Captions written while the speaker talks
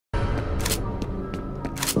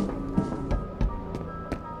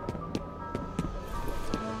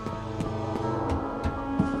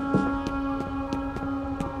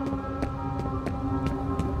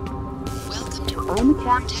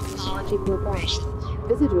Informed technology corporation.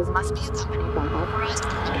 Visitors must be accompanied by authorized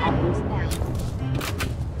contact personnel.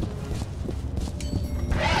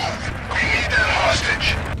 We need that hostage.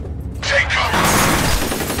 Take cover.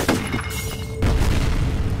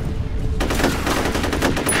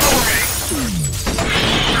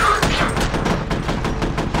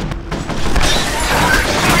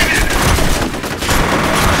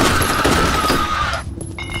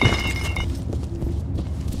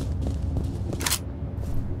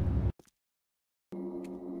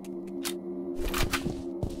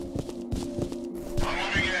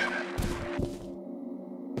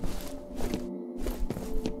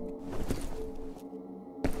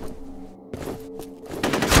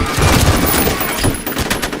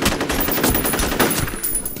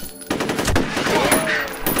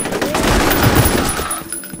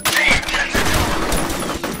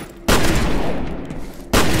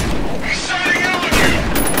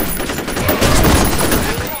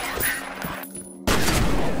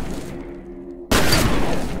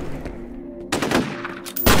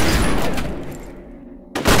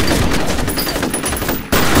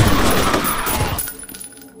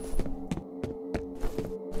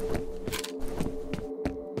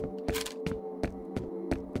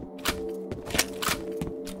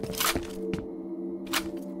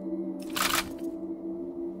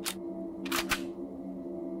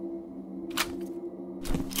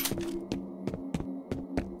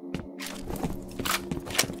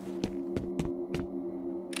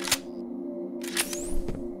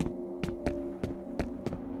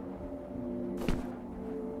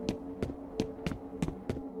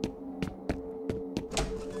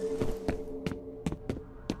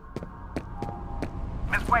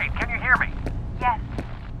 Wait, can you hear me? Yes.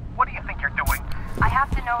 What do you think you're doing? I have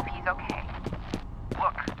to know if he's okay.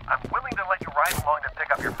 Look, I'm willing to let you ride along to pick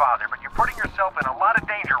up your father, but you're putting yourself in a lot of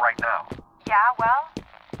danger right now. Yeah, well,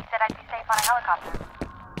 he said I'd be safe on a helicopter.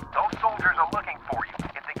 Those soldiers are looking for you.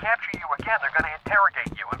 If they capture you again, they're going to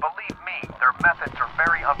interrogate you, and believe me, their methods are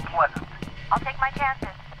very unpleasant. I'll take my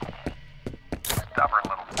chances. Stubborn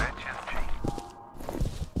little bitch, isn't she?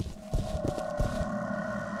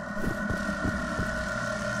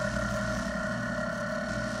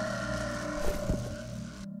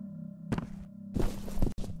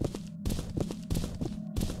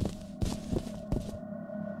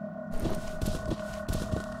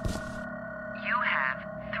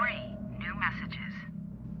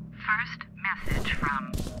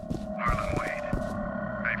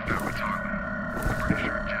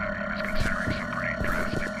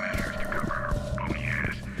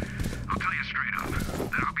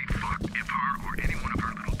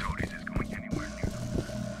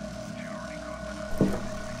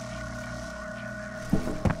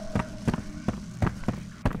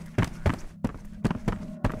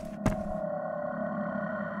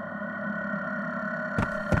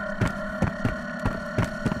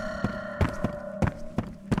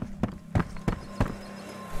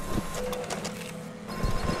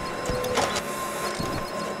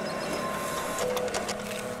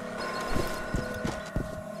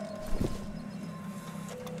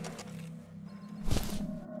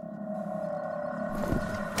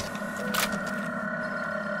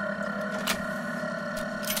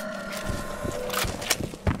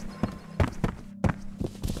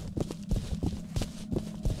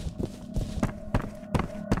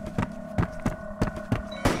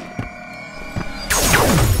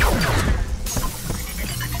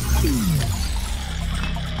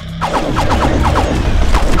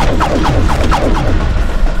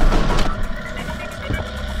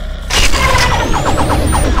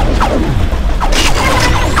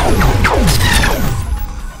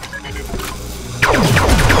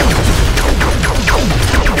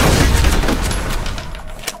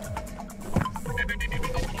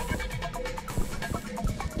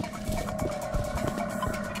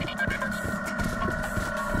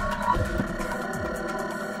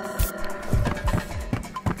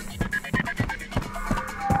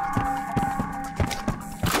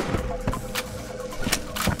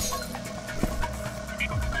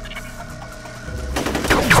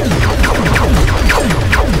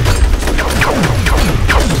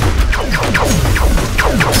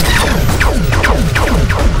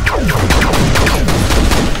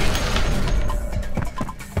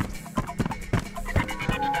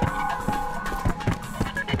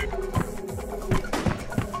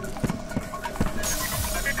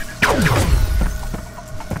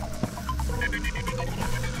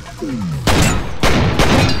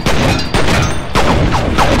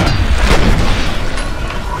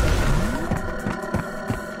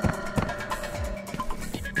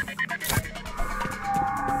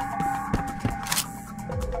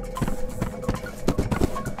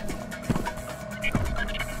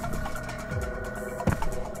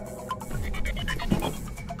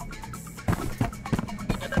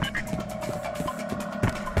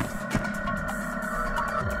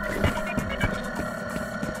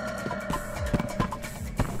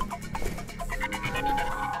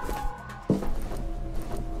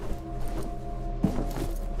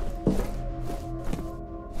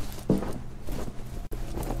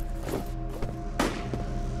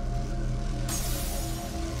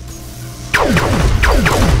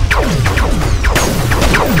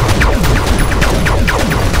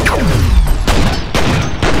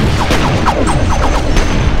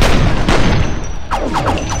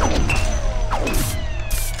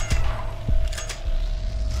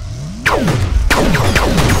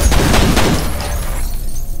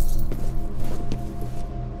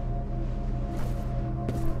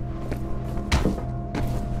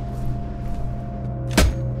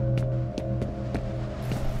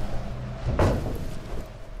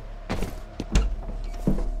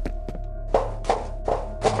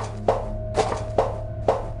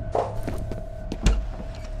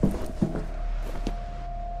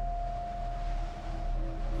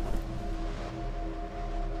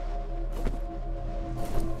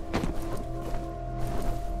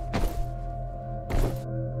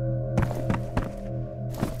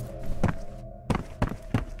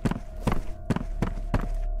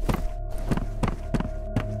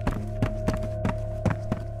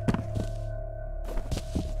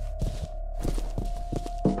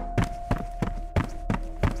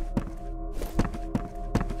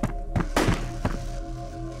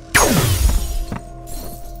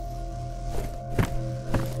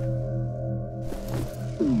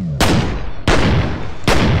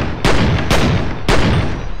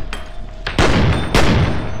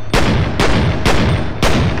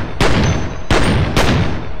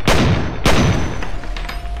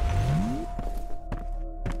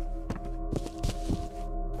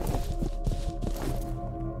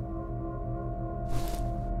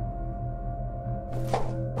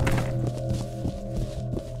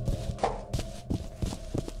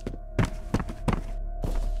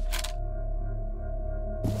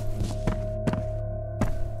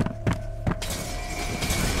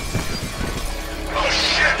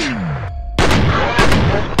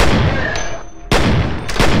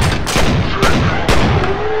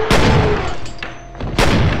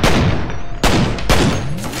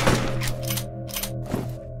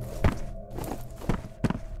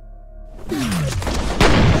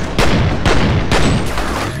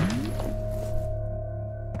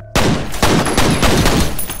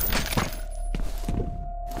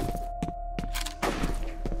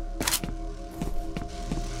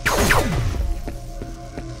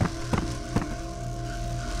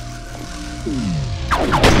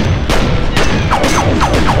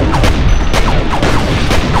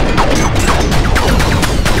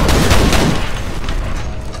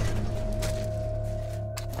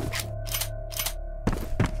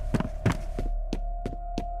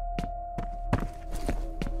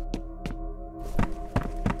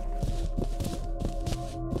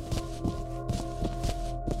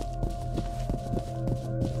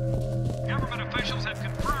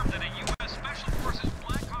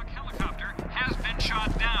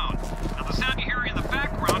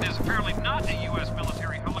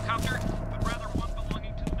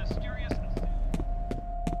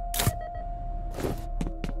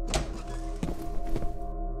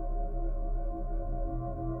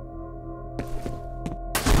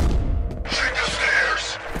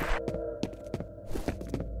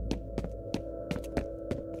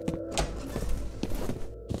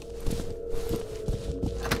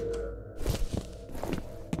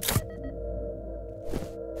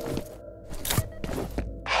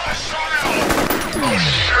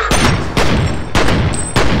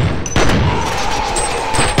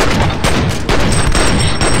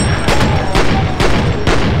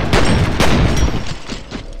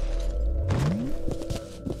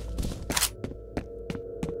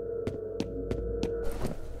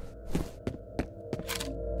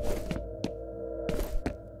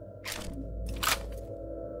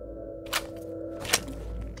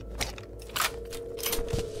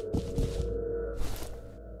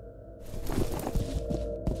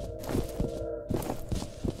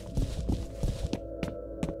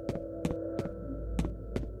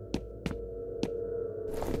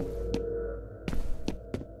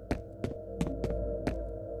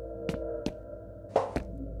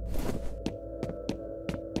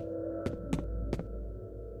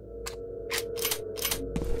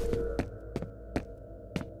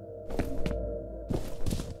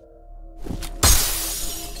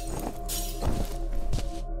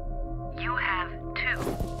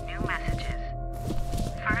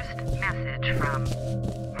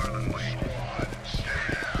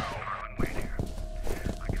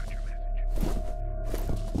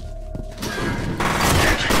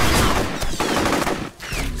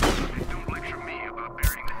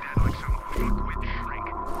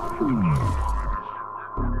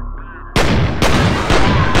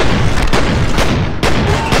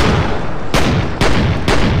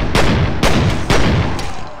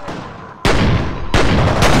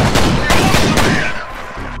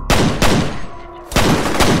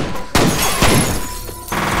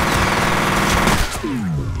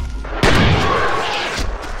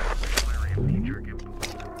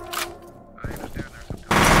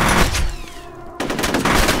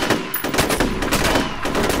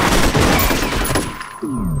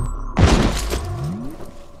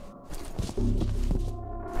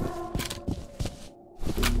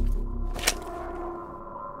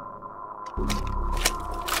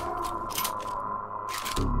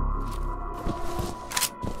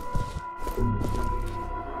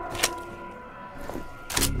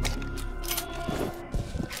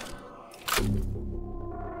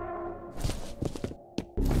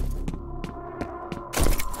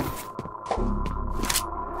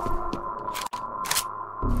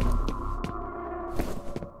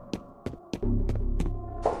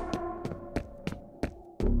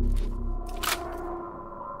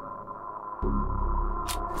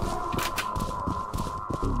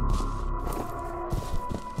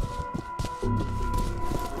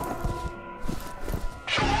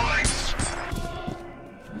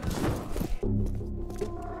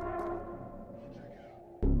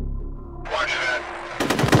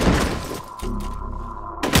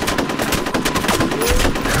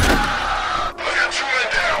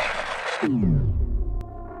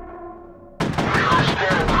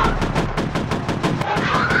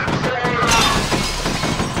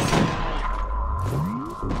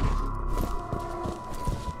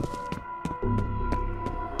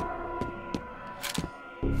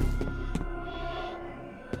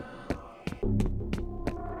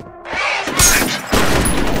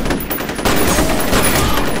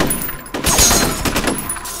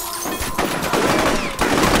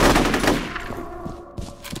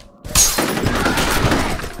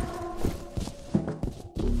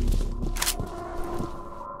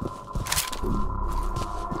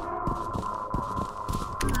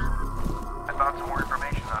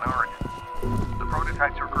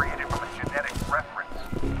 Prototypes were created from a genetic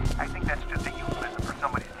reference. I think that's just a euphemism for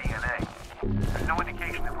somebody's DNA. There's no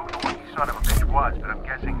indication of who the lucky son of a bitch was, but I'm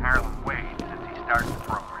guessing Harlan Wade since he started the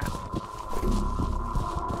program.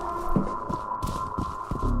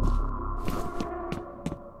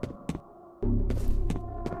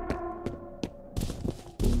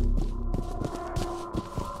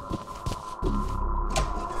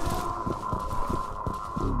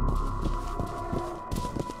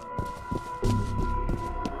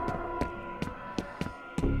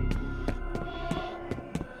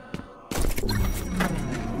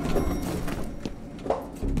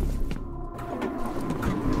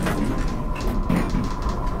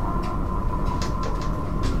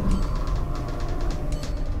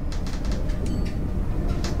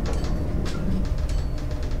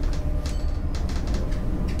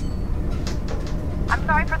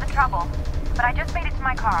 Sorry for the trouble, but I just made it to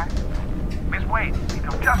my car. Miss Wade,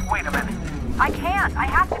 just wait a minute. I can't. I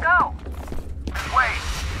have to go. Wait!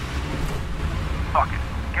 Fuck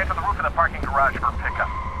it. Get to the roof of the parking garage for a pickup.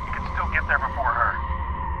 You can still get there before her.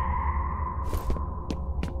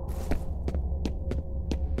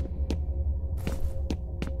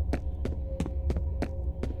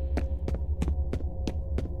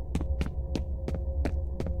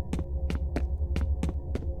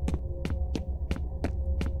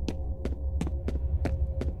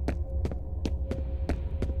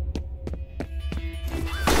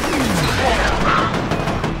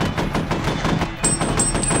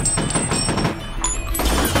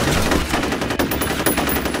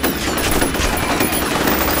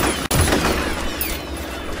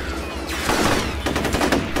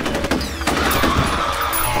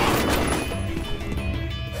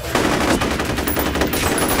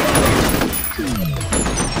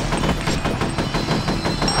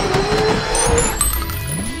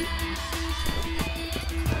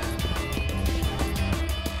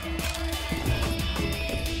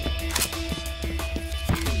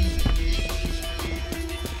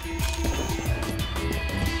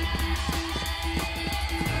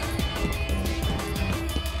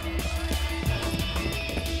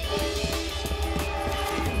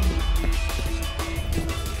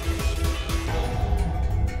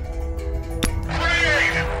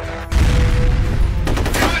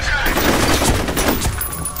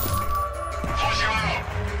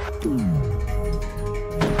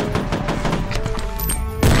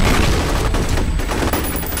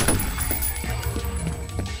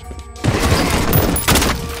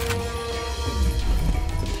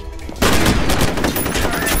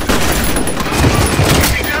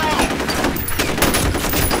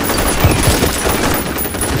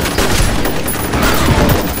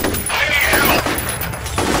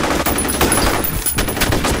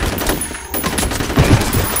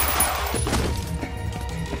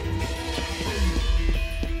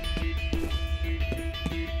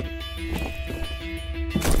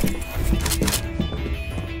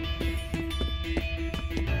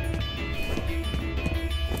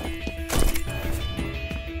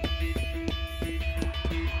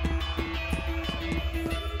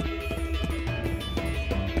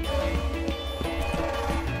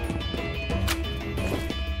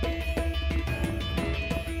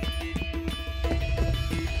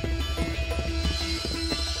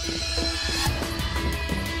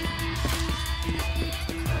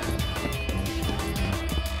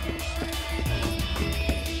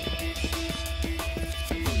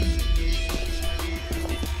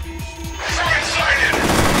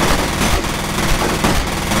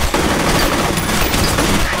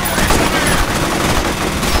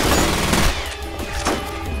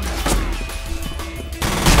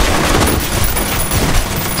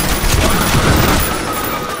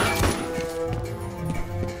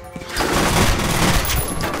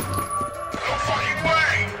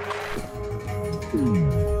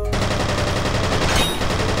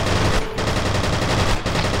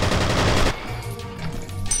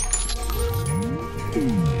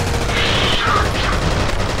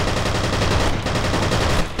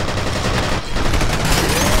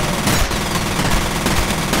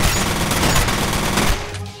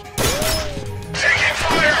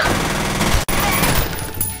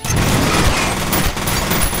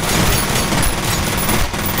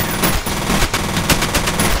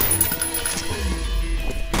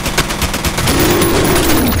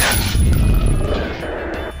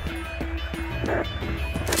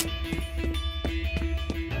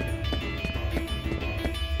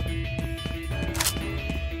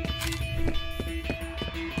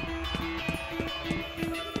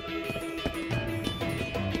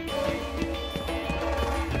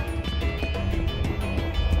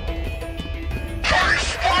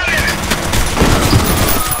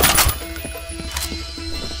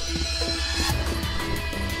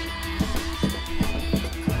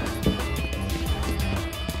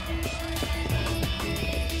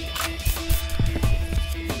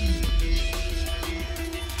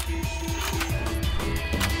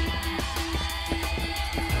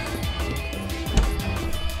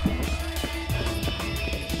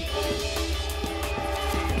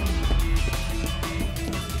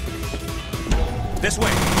 This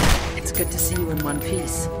way. It's good to see you in one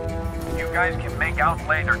piece. You guys can make out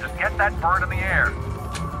later. Just get that bird in the air.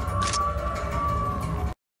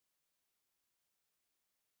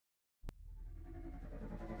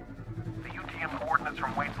 The UTM coordinates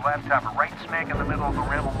from Wade's laptop are right smack in the middle of the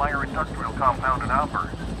Randall Meyer industrial compound in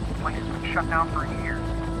Auburn. The place has been shut down for years.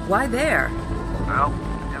 Why there? Well,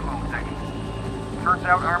 his little thing. Turns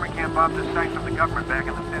out Army Camp bought this site from the government back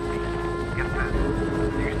in the 50s. Get this.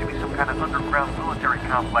 There used to be some kind of underground military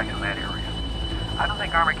complex in that area. I don't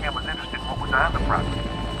think Army Camp was interested in what was on the property.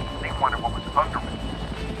 They wanted what was under it.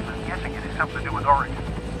 I'm guessing it has something to do with Oregon.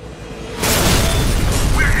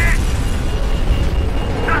 We're hit!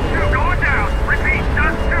 Dust 2 going down! Repeat,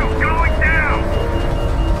 Dust 2 going down!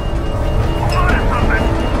 Hold on to something!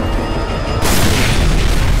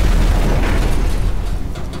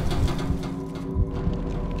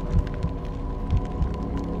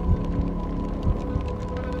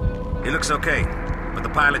 He looks okay, but the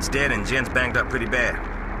pilot's dead and Jen's banged up pretty bad.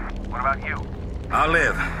 What about you? I'll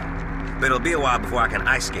live, but it'll be a while before I can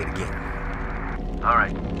ice skate again. All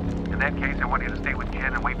right. In that case, I want you to stay with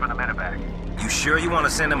Jen and wait for the medevac. You sure you want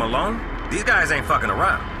to send him alone? These guys ain't fucking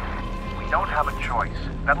around. We don't have a choice.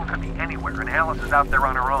 Vettel could be anywhere, and Alice is out there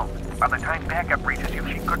on her own. By the time backup reaches you,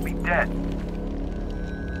 she could be dead.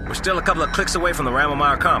 We're still a couple of clicks away from the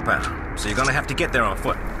Ramelmeyer compound, so you're gonna have to get there on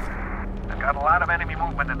foot. I've got a lot of enemy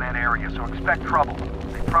movement in that area, so expect trouble.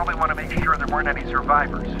 They probably want to make sure there weren't any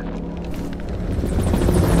survivors.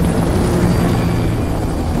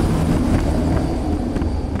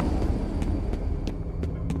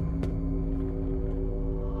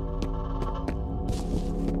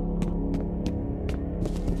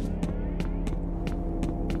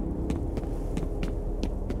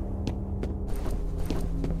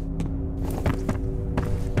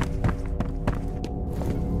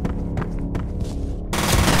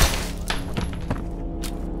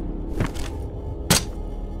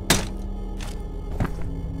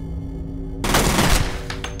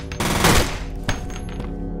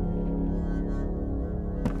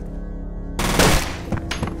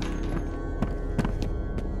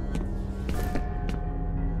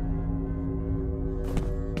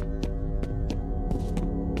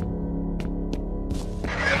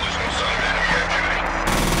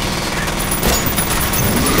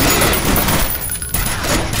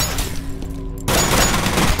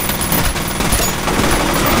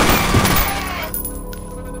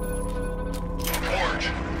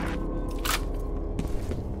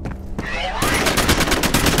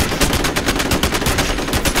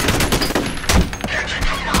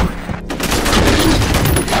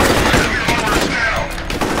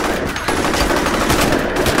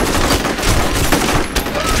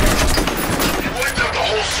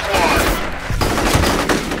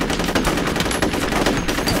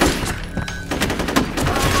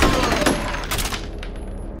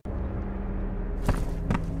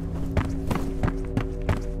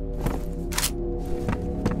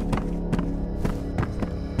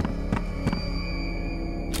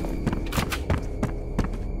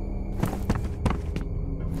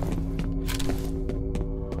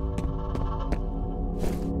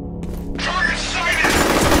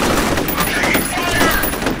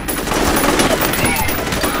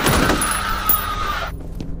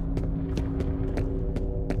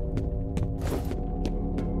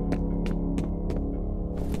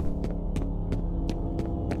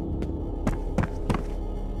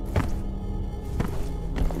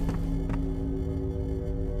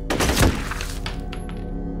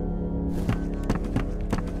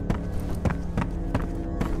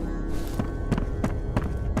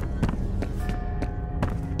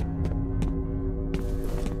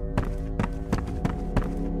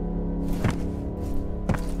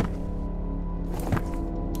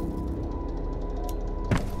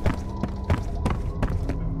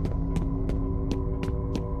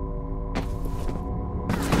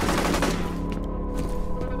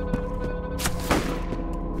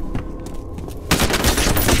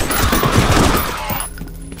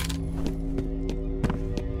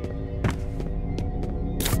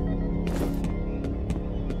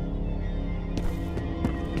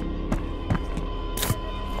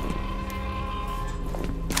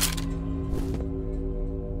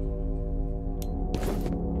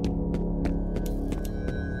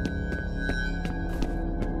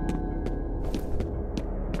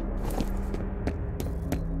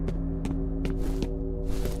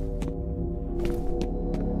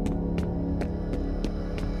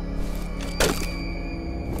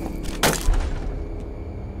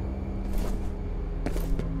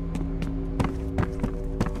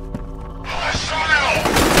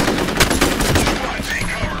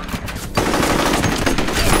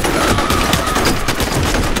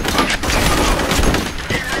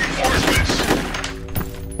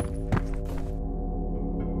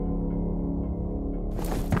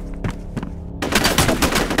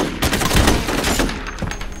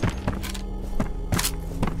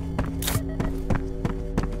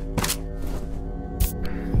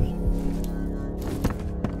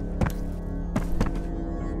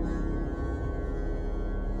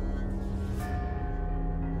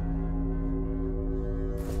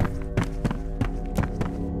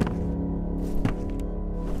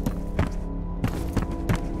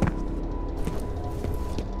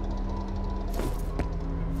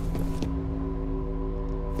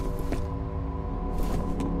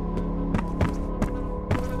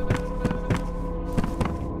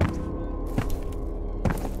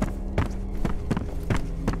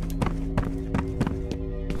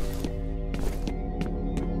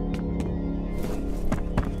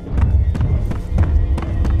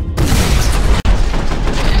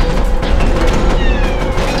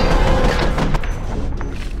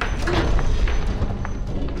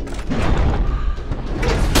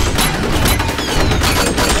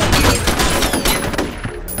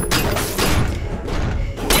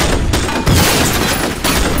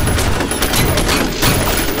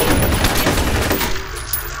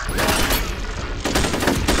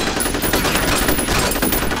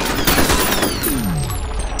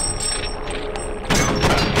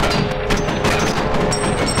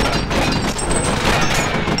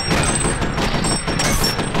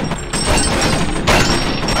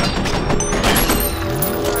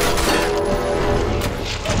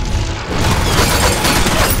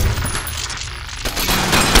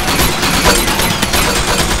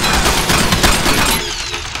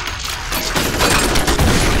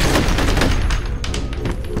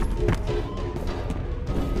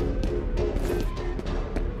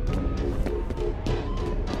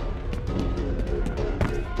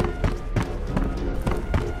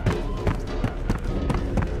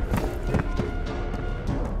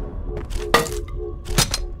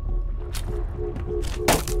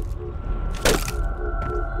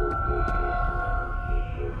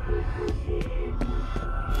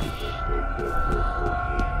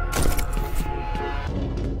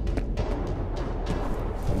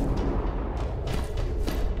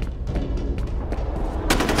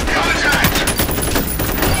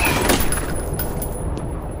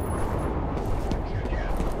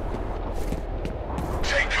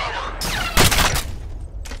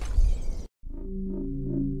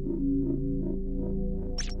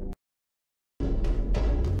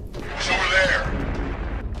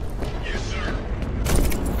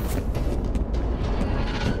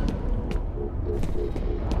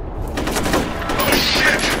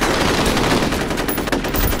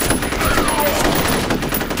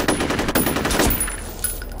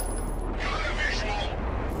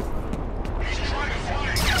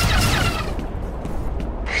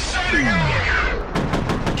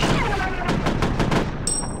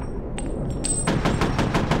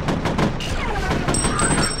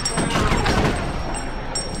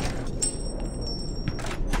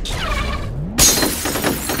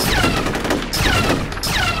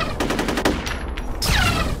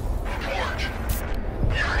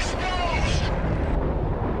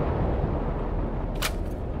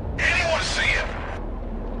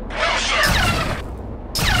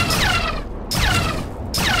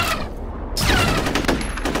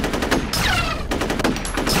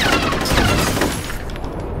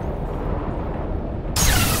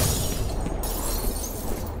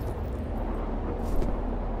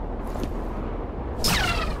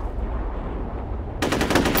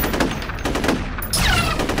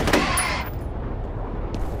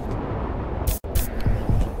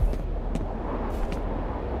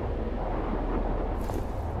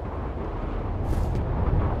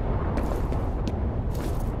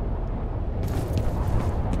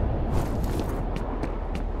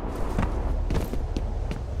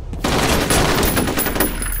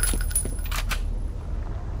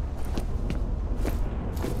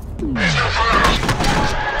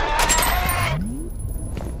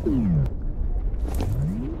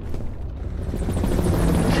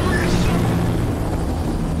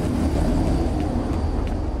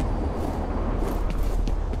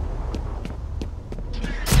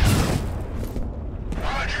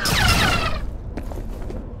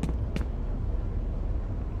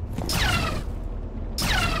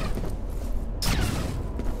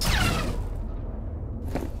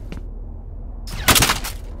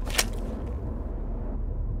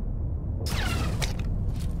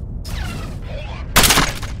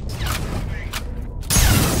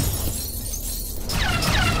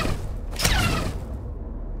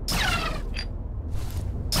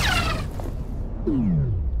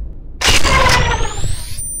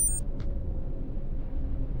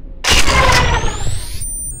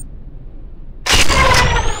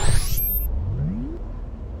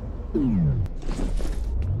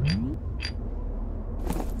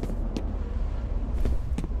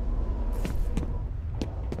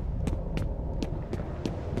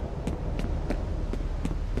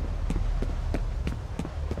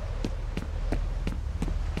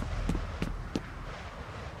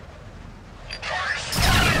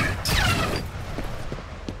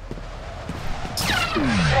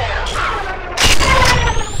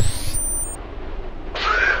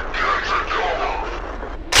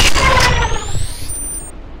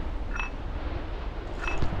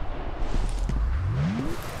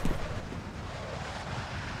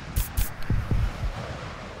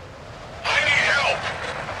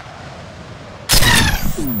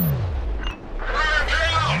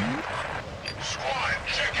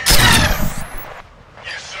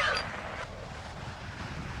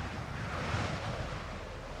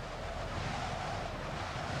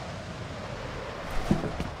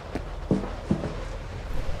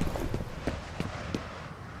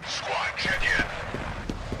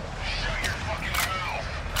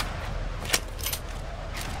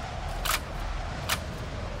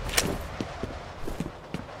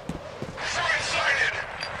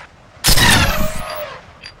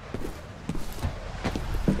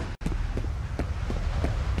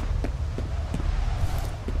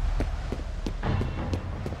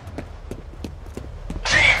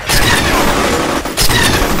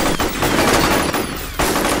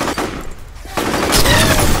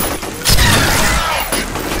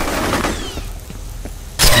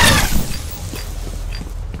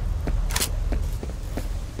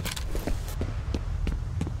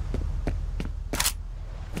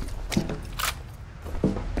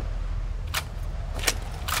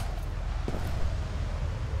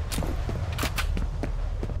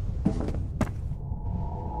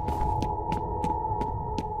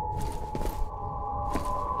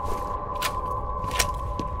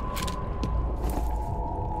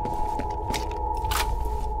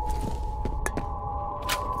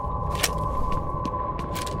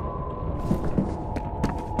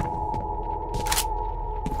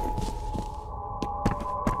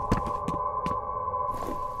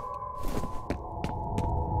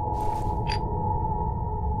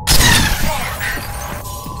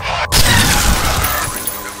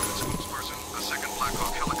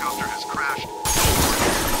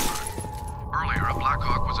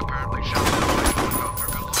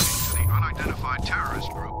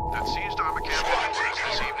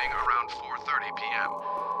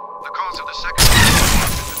 The cause of the second has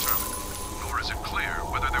not been determined, nor is it clear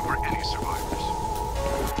whether there were any survivors.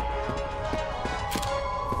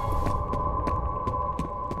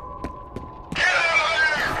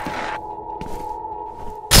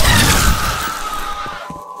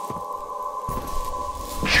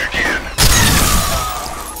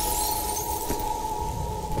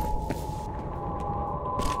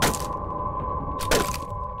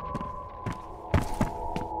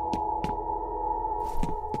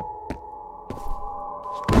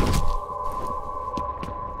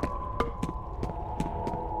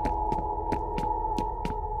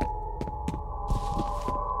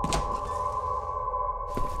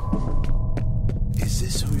 Is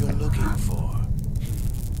this who you're looking for?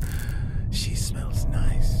 She smells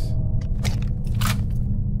nice.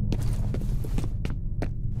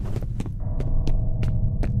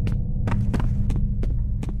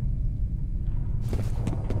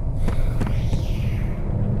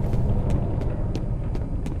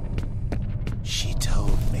 She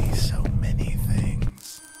told me so many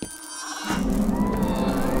things.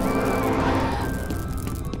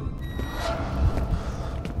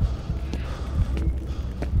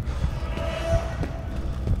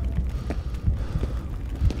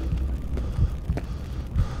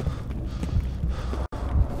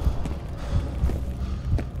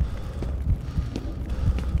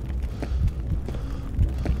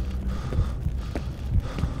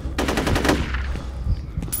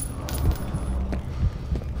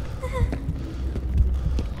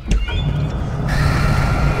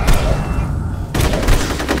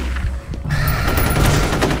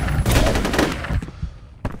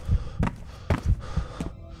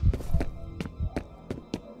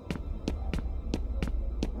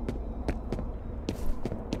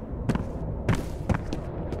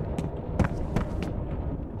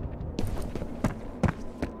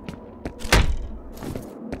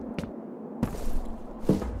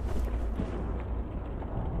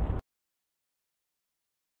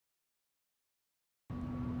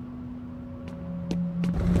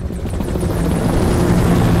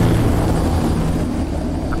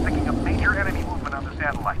 I'm picking up major enemy movement on the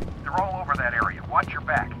satellite. They're all over that area. Watch your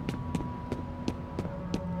back.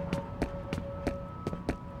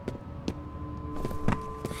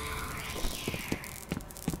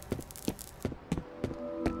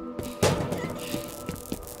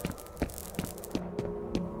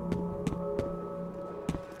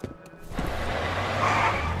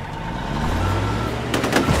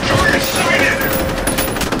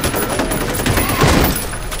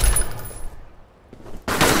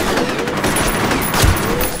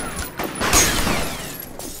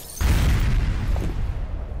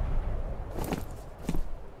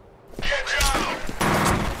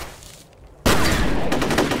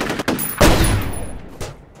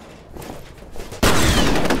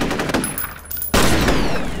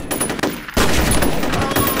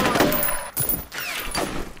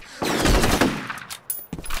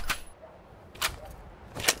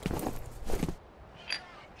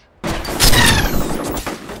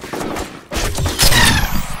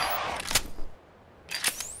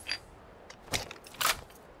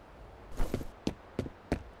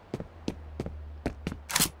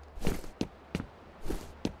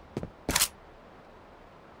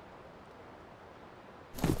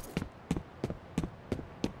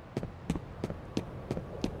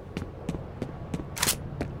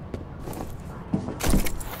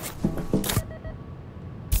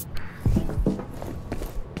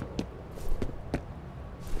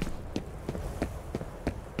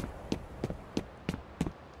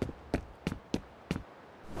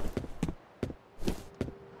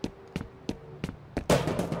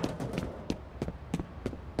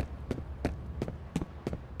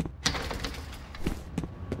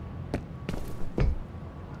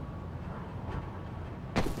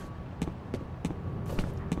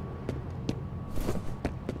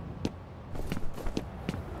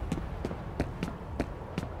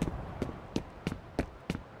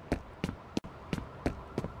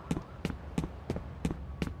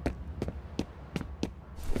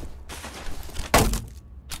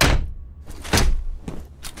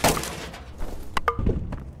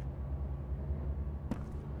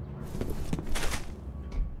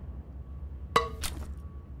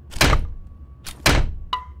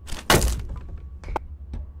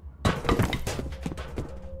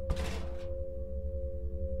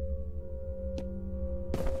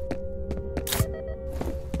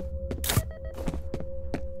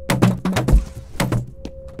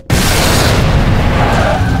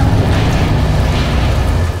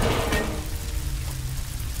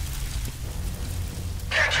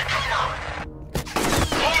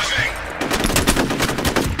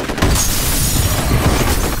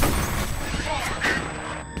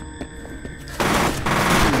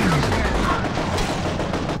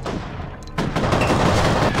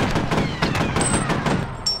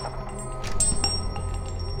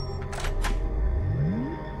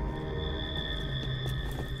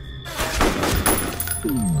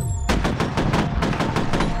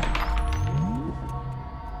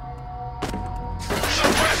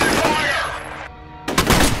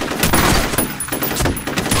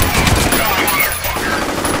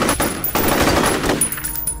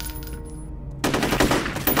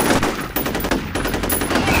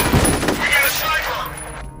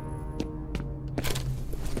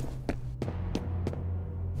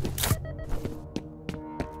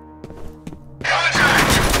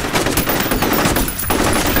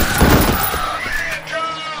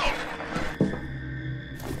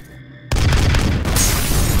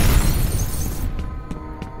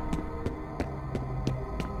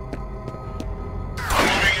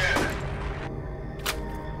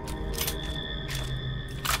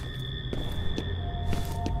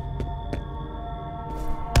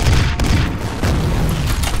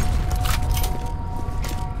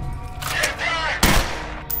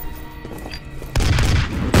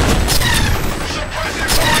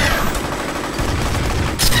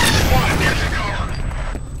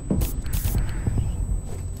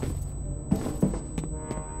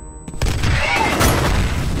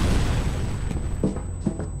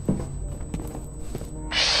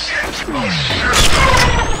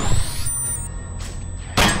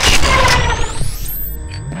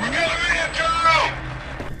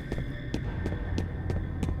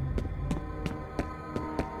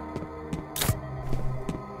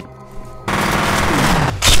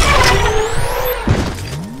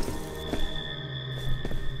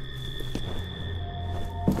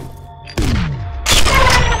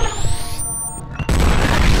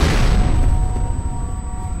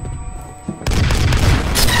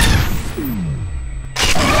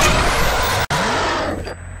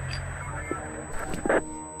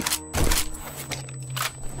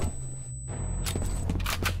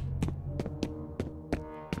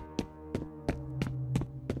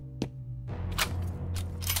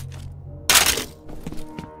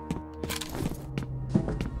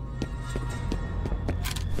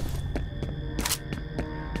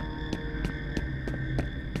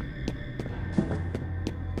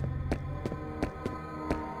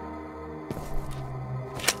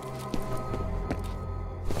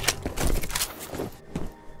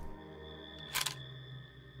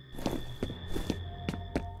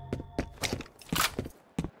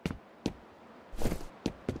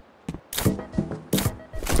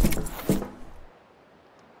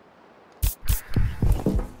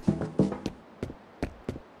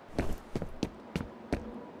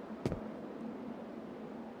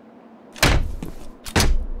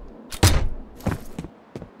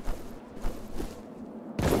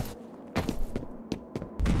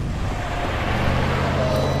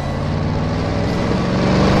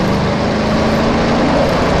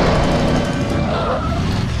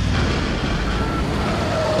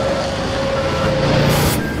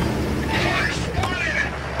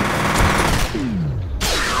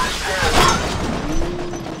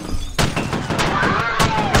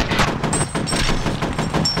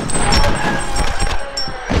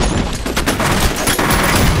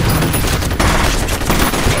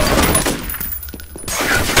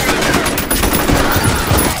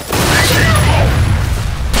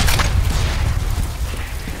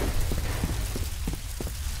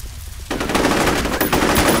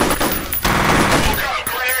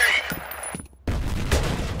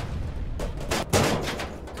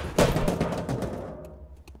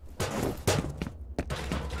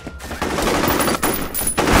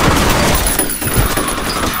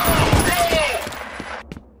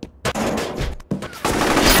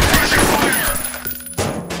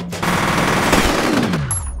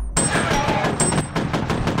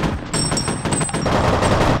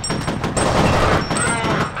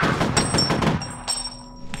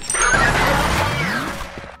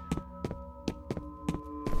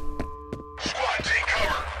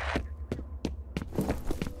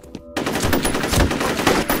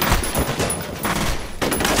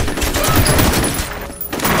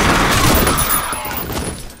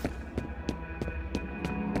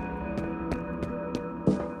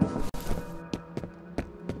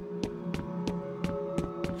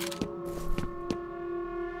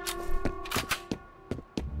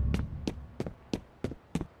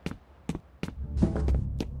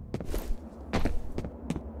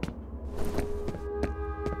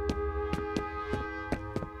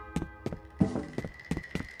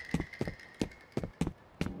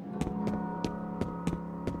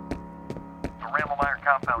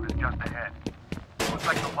 compound is just ahead. Looks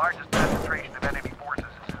like the largest concentration of enemy forces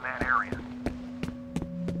is in that area.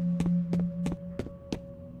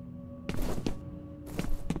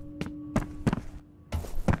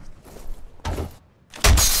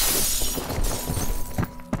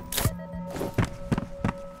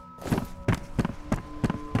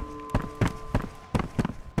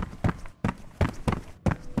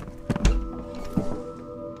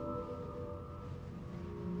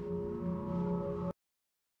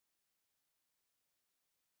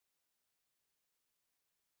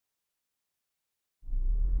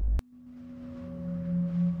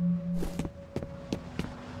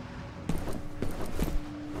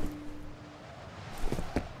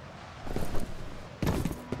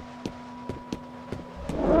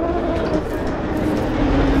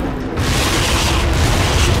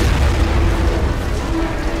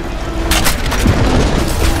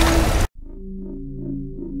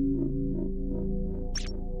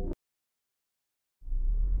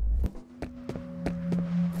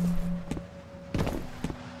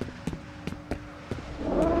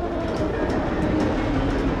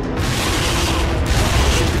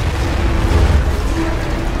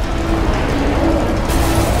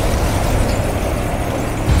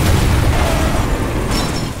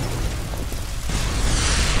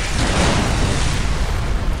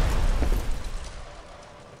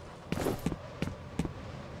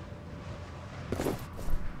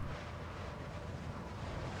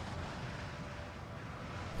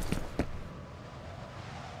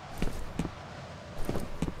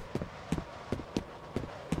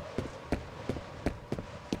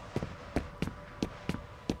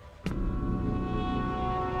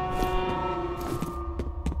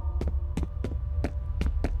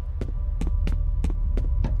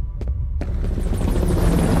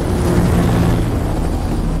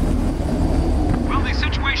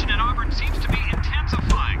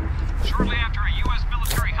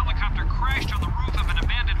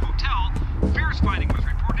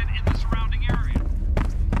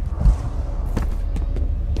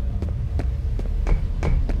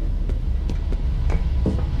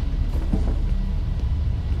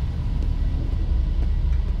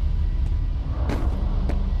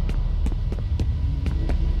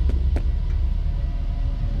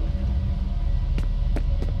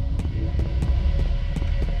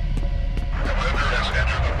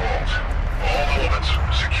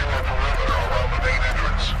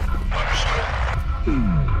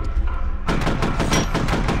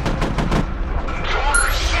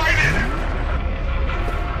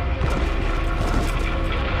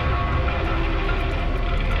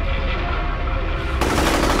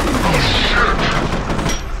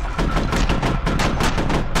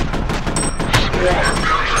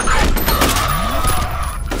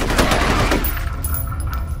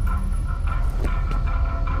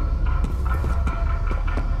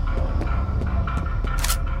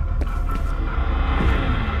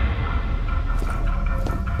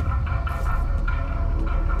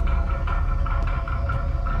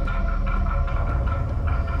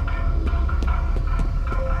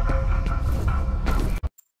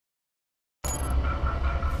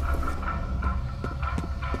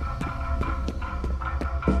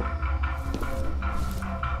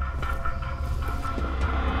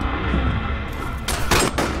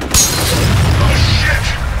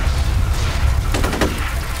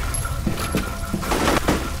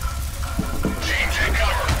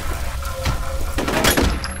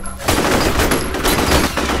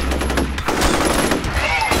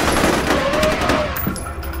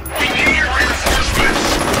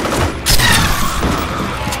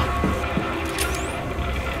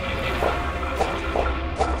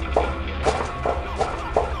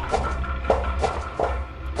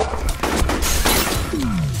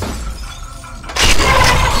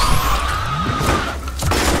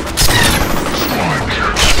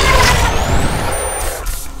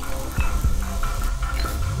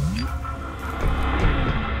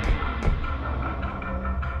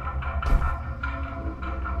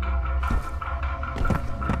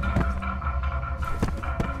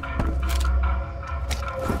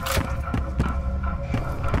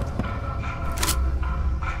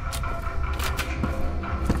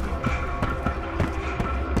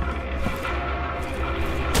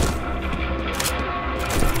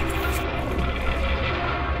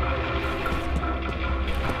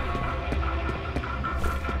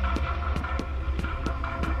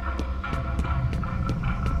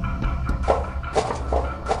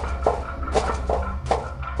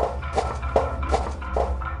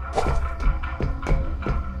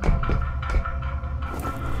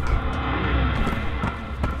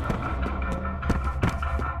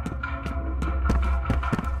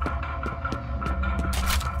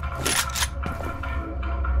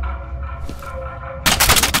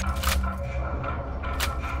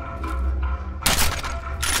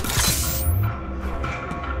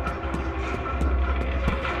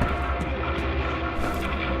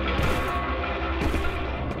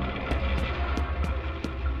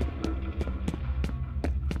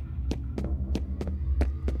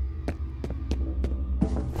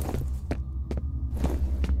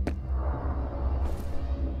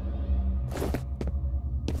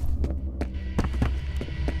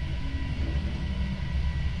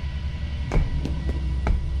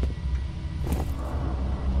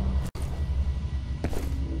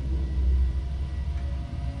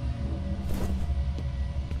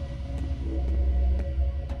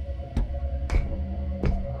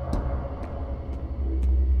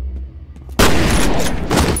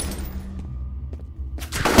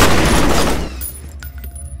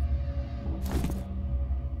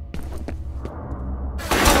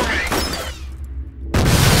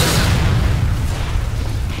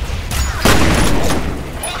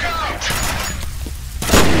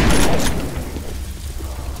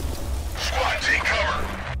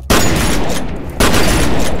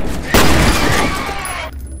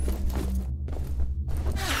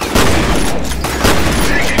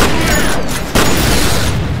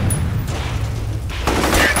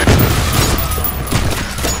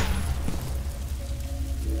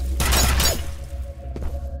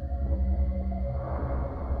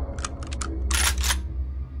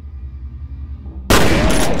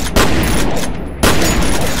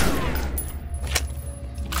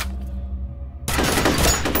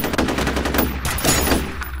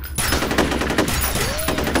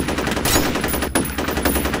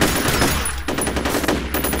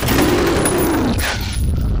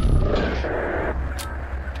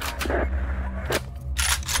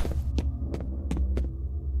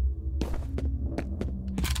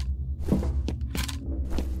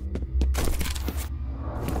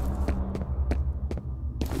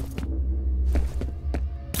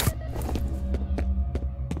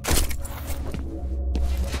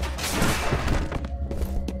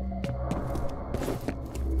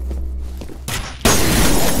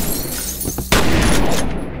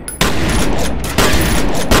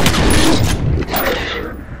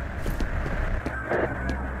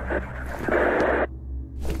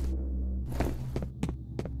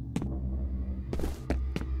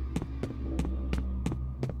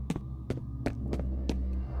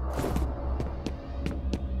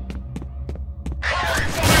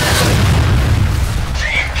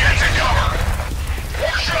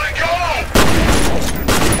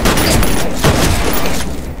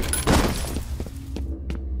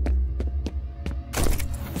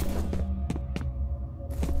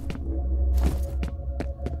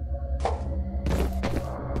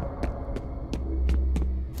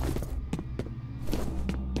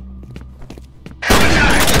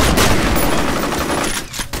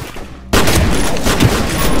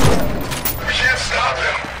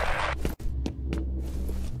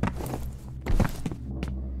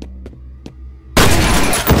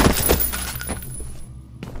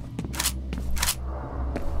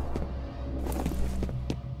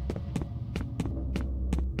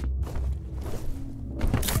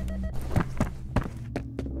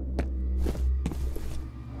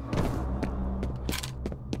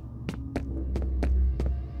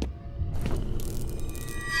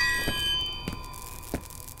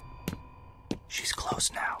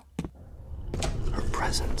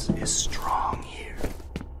 presence is strong here.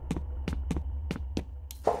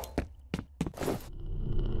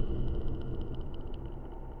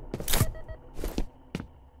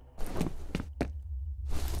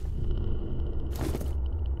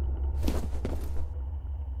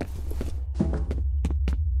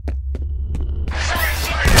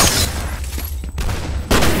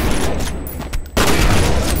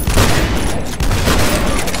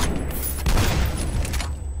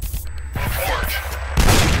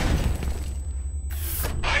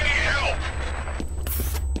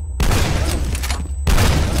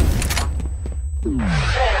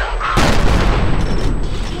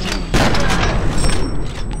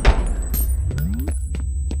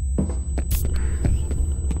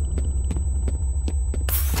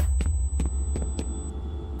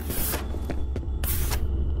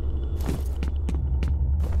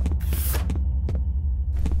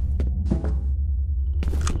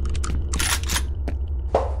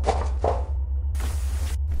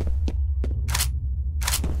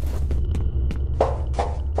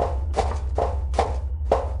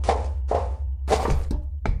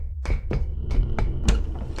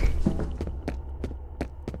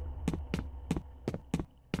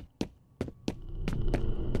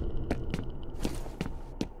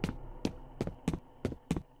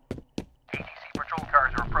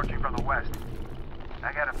 Cars are approaching from the west.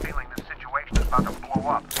 I got a feeling this situation is about to blow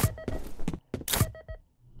up.